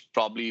 and which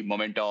probably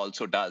Momenta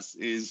also does,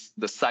 is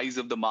the size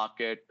of the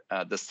market,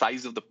 the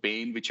size of the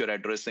pain which you're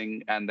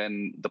addressing, and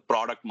then the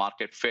product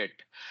market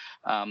fit,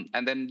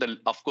 and then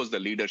of course the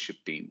leadership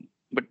team.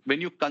 But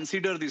when you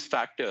consider these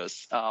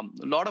factors, a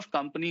lot of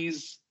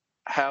companies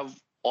have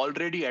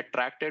already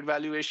attracted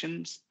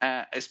valuations,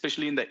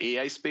 especially in the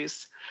AI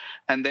space,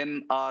 and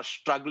then are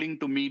struggling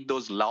to meet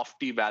those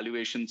lofty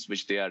valuations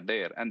which they are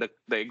there. And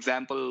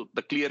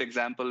the clear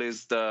example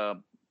is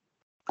the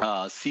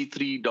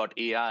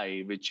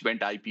C3.ai, which went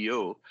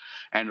IPO,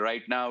 and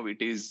right now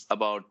it is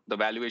about, the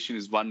valuation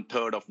is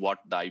 1/3 of what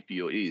the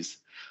IPO is.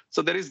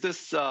 So there is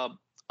this.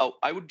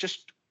 I would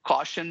just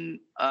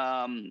caution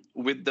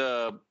with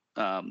the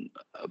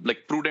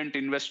prudent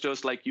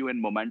investors like you and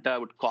Momenta, I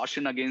would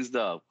caution against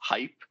the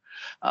hype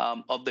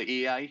of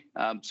the AI.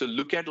 So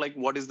look at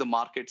what is the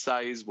market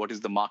size, what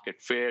is the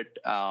market fit,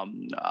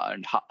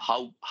 and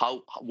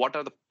what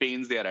are the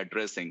pains they are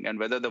addressing, and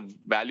whether the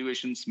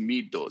valuations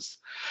meet those.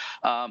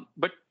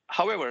 But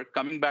however,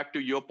 coming back to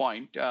your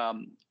point,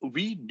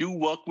 we do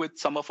work with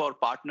some of our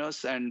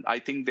partners, and I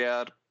think they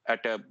are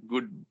at a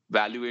good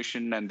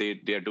valuation, and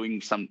they are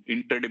doing some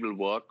incredible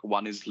work.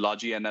 One is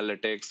Logi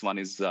Analytics, one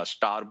is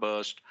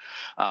Starburst.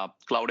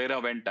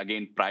 Cloudera went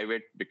again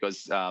private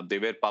because they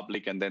were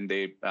public, and then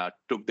they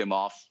took them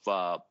off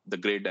the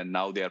grid, and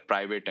now they are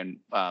private, and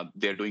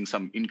they're doing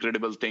some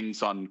incredible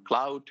things on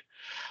cloud.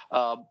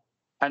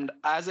 And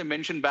as I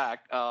mentioned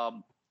back,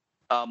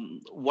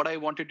 what I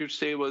wanted to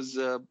say was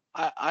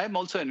I'm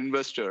also an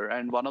investor,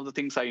 and one of the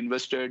things I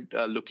invested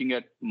looking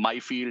at my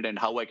field and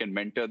how I can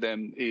mentor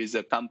them is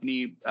a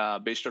company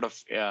based out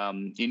of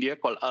India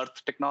called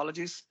Earth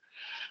Technologies.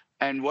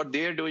 And what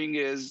they're doing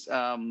is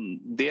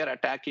they are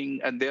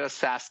attacking, and they're a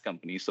SaaS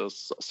company, so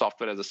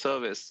software as a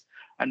service.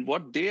 And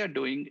what they are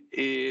doing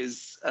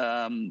is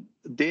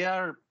they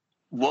are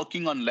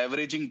working on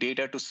leveraging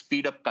data to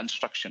speed up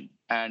construction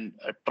and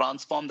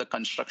transform the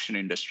construction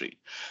industry.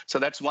 So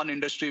that's one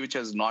industry which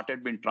has not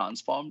yet been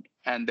transformed.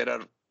 And there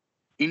are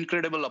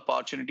incredible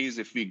opportunities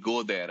if we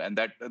go there, and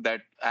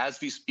that as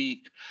we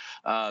speak,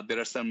 there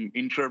are some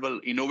incredible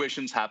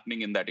innovations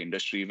happening in that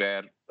industry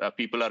where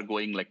people are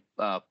going like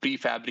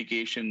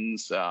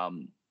prefabrications.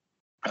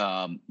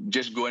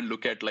 Just go and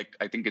look at, like,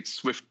 I think it's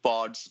Swift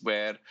Pods,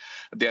 where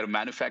they're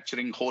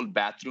manufacturing whole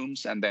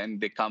bathrooms and then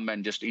they come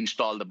and just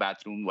install the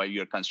bathroom while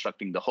you're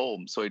constructing the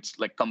home. So it's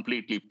like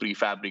completely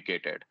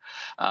prefabricated.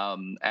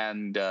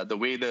 And the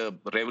way the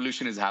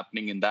revolution is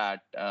happening in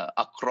that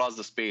across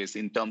the space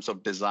in terms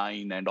of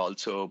design and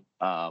also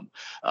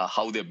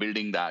how they're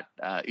building that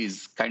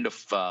is kind of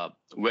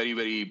very,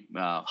 very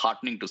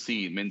heartening to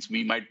see. It means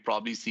we might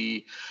probably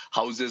see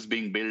houses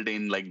being built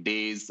in like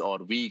days or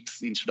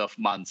weeks instead of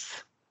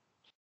months.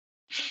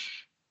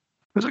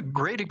 Those are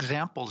great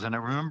examples. And I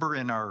remember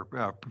in our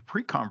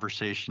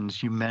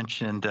pre-conversations, you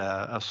mentioned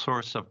a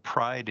source of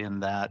pride in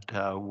that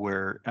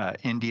where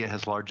India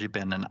has largely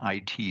been an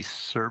IT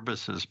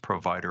services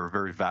provider, a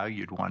very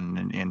valued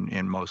one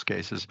in most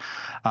cases.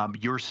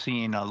 You're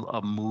seeing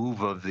a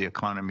move of the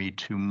economy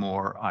to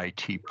more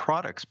IT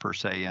products per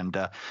se. And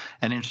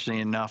interesting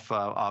enough,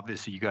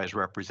 obviously you guys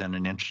represent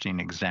an interesting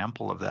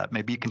example of that.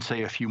 Maybe you can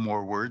say a few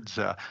more words,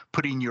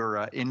 putting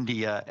your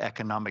India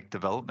economic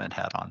development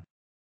hat on.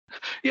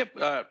 Yep,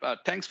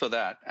 thanks for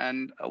that.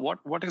 And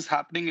what is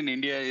happening in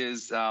India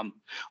is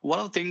one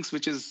of the things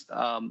which is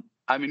I'm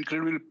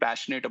incredibly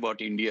passionate about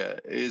India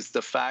is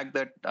the fact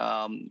that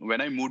when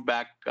I moved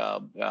back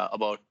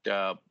about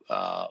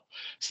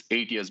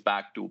 8 years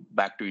back to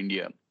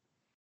India.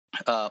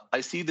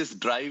 I see this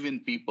drive in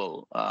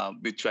people,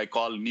 which I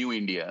call New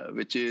India,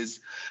 which is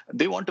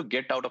they want to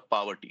get out of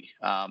poverty.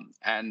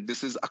 And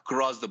this is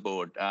across the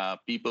board.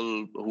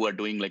 People who are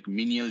doing like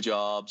menial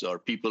jobs, or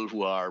people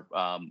who are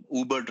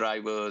Uber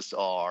drivers,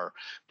 or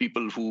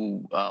people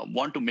who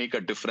want to make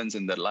a difference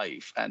in their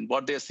life. And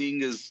what they're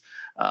seeing is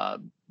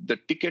the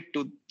ticket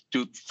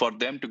for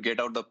them to get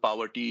out of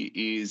poverty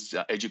is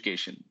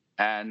education.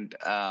 And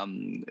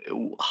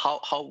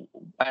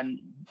and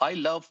I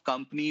love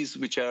companies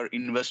which are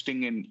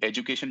investing in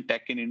education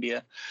tech in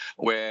India,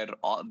 where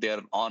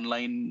their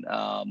online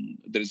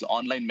there is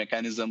online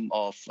mechanism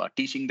of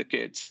teaching the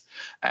kids.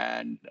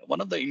 And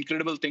one of the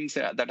incredible things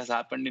that has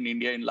happened in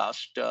India in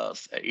last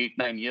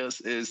 8-9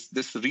 years is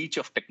this reach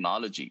of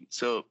technology.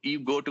 So you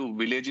go to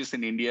villages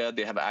in India,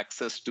 they have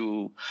access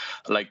to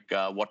like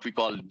what we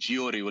call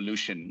Geo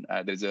Revolution.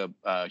 There's a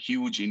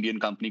huge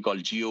Indian company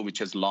called Geo, which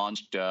has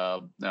launched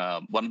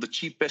one of the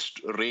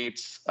cheapest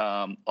rates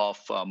of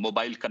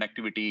mobile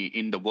connectivity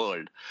in the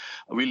world.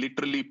 We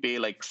literally pay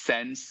like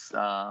cents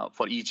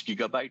for each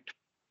gigabyte.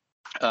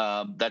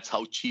 That's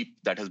how cheap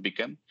that has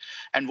become.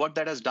 And what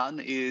that has done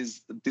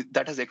is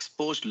that has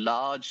exposed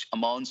large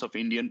amounts of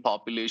Indian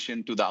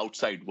population to the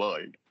outside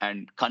world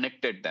and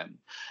connected them.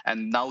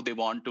 And now they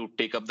want to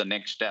take up the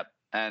next step.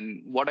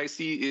 And what I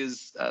see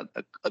is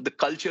the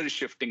culture is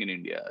shifting in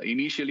India.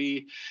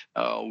 Initially,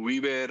 we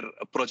were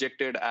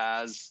projected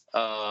as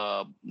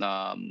a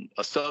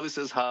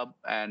services hub,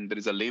 and there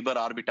is a labor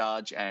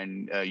arbitrage,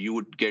 and you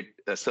would get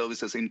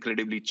services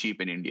incredibly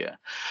cheap in India.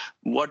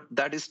 What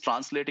that is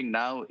translating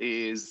now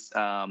is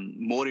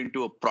more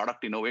into a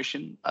product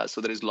innovation.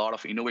 So there is a lot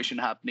of innovation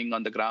happening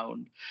on the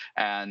ground,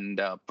 and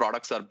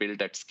products are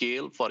built at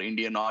scale for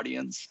Indian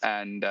audience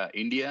and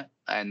India.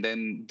 And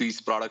then these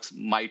products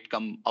might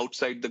come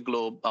outside the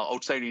globe,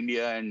 outside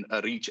India, and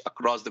reach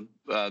across the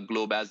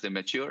globe as they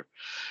mature.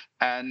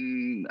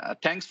 And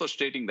thanks for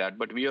stating that.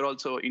 But we are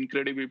also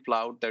incredibly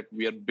proud that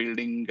we are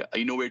building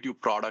innovative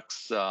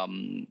products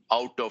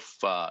out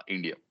of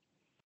India.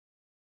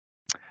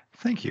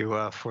 Thank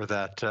you for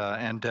that,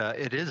 and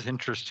it is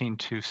interesting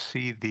to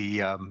see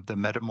the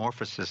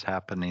metamorphosis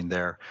happening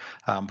there.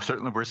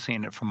 Certainly, we're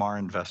seeing it from our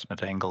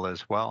investment angle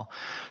as well.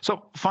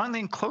 So, finally,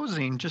 in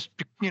closing, just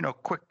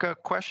quick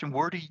question: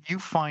 where do you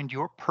find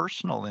your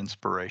personal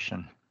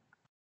inspiration?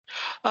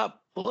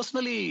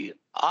 Personally,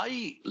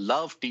 I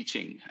love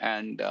teaching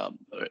and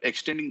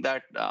extending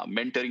that,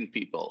 mentoring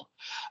people.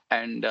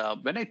 And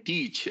when I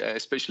teach,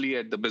 especially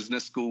at the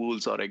business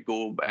schools, or I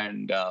go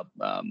and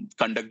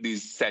conduct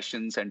these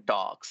sessions and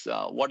talks,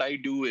 what I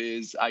do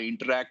is I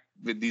interact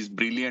with these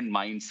brilliant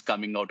minds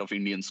coming out of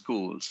Indian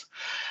schools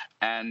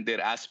and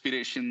their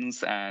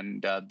aspirations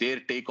and their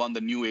take on the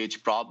new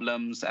age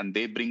problems, and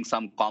they bring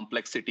some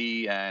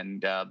complexity,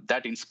 and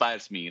that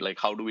inspires me. Like,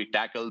 how do we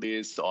tackle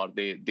this? Or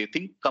they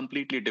think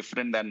completely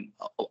different than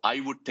I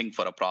would think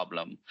for a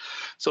problem.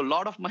 So a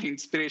lot of my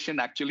inspiration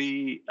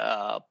actually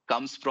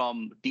comes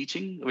from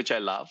teaching, which I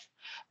love,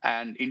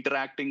 and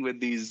interacting with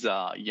these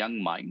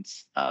young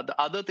minds. The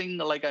other thing,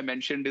 like I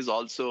mentioned, is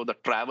also the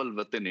travel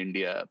within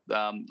India.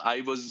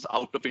 I was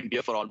out of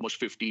India for almost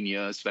 15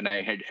 years. When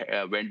I had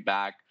went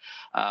back,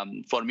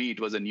 for me, it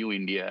was a new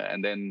India.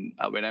 And then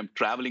when I'm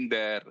traveling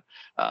there,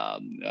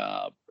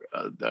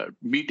 the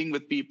meeting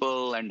with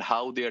people and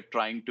how they are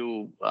trying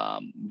to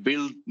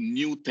build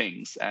new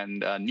things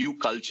and new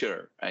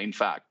culture, in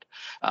fact.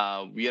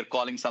 we are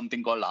calling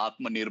something called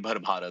Atmanirbhar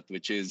Bharat,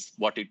 which is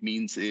what it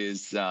means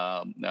is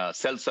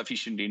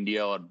self-sufficient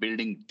India or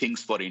building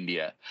things for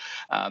India.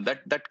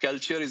 That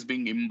culture is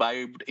being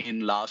imbibed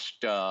in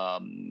last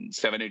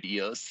 7-8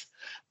 years.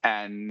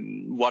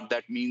 And what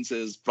that means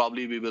is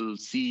probably we will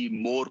see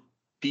more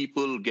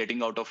people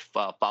getting out of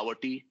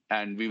poverty,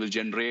 and we will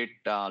generate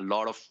a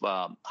lot of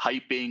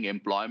high-paying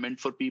employment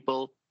for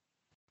people.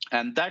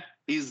 And that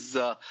is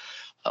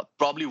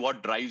probably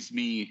what drives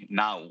me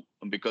now,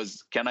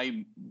 because can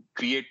I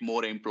create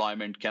more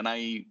employment? Can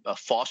I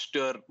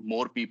foster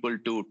more people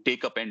to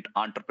take up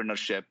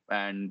entrepreneurship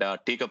and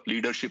take up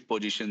leadership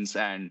positions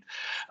and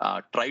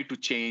try to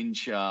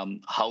change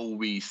how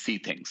we see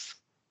things?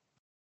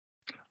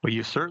 Well,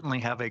 you certainly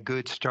have a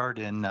good start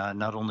in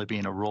not only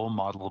being a role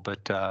model,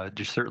 but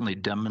you're certainly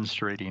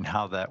demonstrating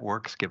how that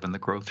works given the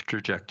growth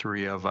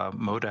trajectory of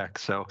MODAQ.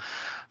 So,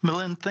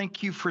 Milind,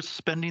 thank you for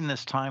spending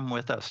this time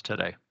with us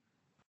today.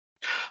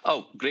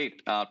 Oh,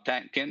 great.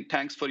 Ken,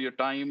 thanks for your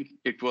time.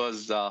 It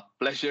was a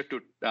pleasure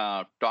to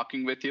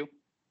talking with you.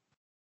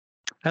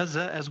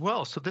 As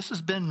well. So this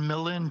has been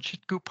Milind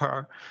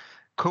Chitgupkar,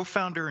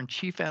 co-founder and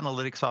chief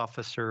analytics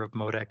officer of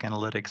MODAQ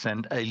Analytics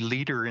and a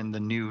leader in the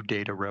new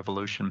data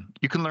revolution.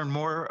 You can learn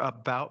more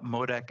about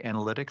MODAQ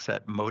Analytics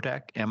at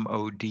modak.com.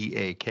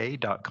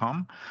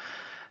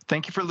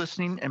 Thank you for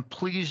listening, and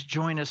please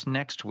join us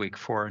next week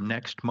for our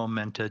next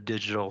Momenta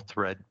Digital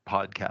Thread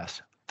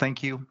podcast.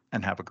 Thank you,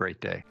 and have a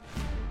great day.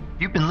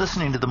 You've been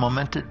listening to the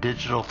Momenta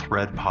Digital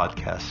Thread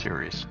podcast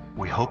series.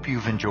 We hope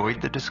you've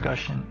enjoyed the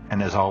discussion,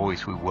 and as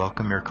always, we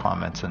welcome your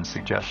comments and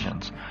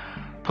suggestions.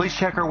 Please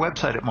check our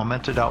website at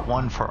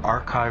momenta.one for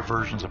archived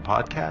versions of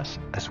podcasts,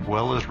 as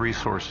well as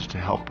resources to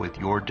help with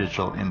your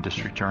digital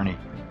industry journey.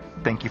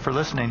 Thank you for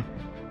listening.